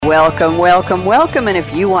Welcome, welcome, welcome. And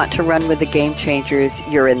if you want to run with the game changers,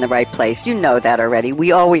 you're in the right place. You know that already.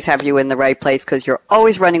 We always have you in the right place because you're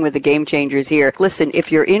always running with the game changers here. Listen,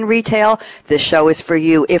 if you're in retail, this show is for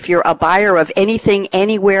you. If you're a buyer of anything,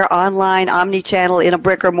 anywhere, online, omni-channel, in a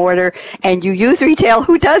brick or mortar, and you use retail,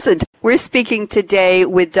 who doesn't? We're speaking today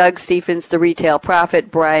with Doug Stephens, the Retail Prophet,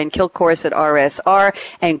 Brian Kilcourse at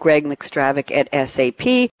RSR, and Greg McStravick at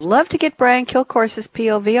SAP. Love to get Brian Kilcourse's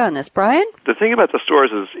POV on this. Brian? The thing about the stores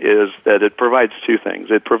is that it provides two things.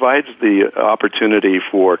 It provides the opportunity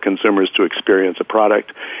for consumers to experience a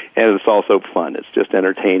product, and it's also fun. It's just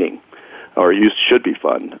entertaining, or it should be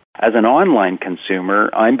fun. As an online consumer,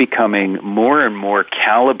 I'm becoming more and more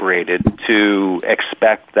calibrated to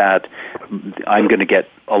expect that I'm going to get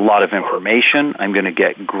a lot of information. I'm going to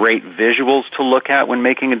get great visuals to look at when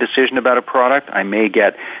making a decision about a product. I may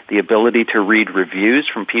get the ability to read reviews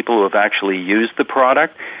from people who have actually used the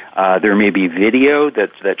product. There may be video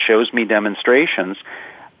that shows me demonstrations.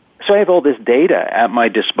 So I have all this data at my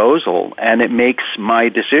disposal, and it makes my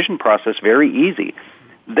decision process very easy.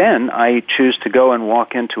 Then I choose to go and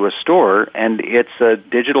walk into a store, and it's a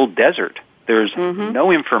digital desert. There's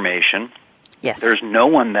no information. Yes. There's no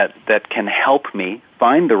one that can help me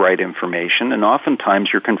find the right information, and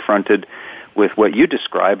oftentimes you're confronted with what you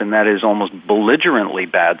describe, and that is almost belligerently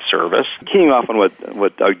bad service. Keying off on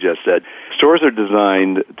what Doug just said, stores are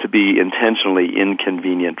designed to be intentionally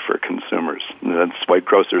inconvenient for consumers. And that's why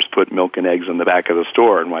grocers put milk and eggs in the back of the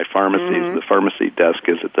store, and why pharmacies, the pharmacy desk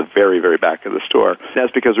is at the very, very back of the store.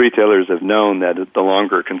 That's because retailers have known that the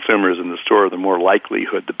longer consumers in the store, the more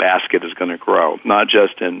likelihood the basket is going to grow, not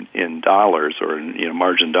just in dollars or in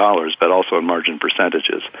margin dollars, but also in margin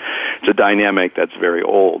percentages. It's a dynamic that's very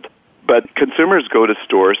old. But consumers go to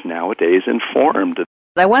stores nowadays informed.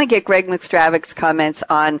 I want to get Greg McStravick's comments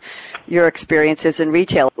on your experiences in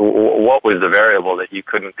retail. What was the variable that you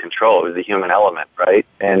couldn't control? It was the human element, right?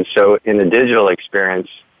 And so in the digital experience,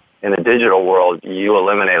 in the digital world, you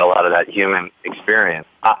eliminate a lot of that human experience.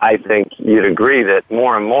 I think you'd agree that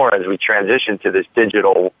more and more as we transition to this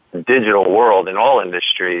digital world in all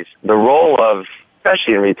industries, the role of,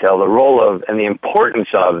 especially in retail, the role of and the importance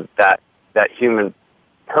of that human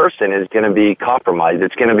person is going to be compromised.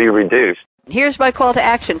 It's going to be reduced. Here's my call to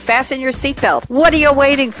action. Fasten your seatbelt. What are you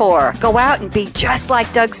waiting for? Go out and be just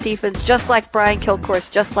like Doug Stephens, just like Brian Kilcourse,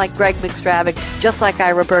 just like Greg McStravick, just like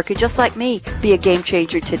Ira Berkey, just like me. Be a game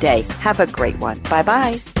changer today. Have a great one.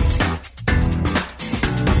 Bye-bye.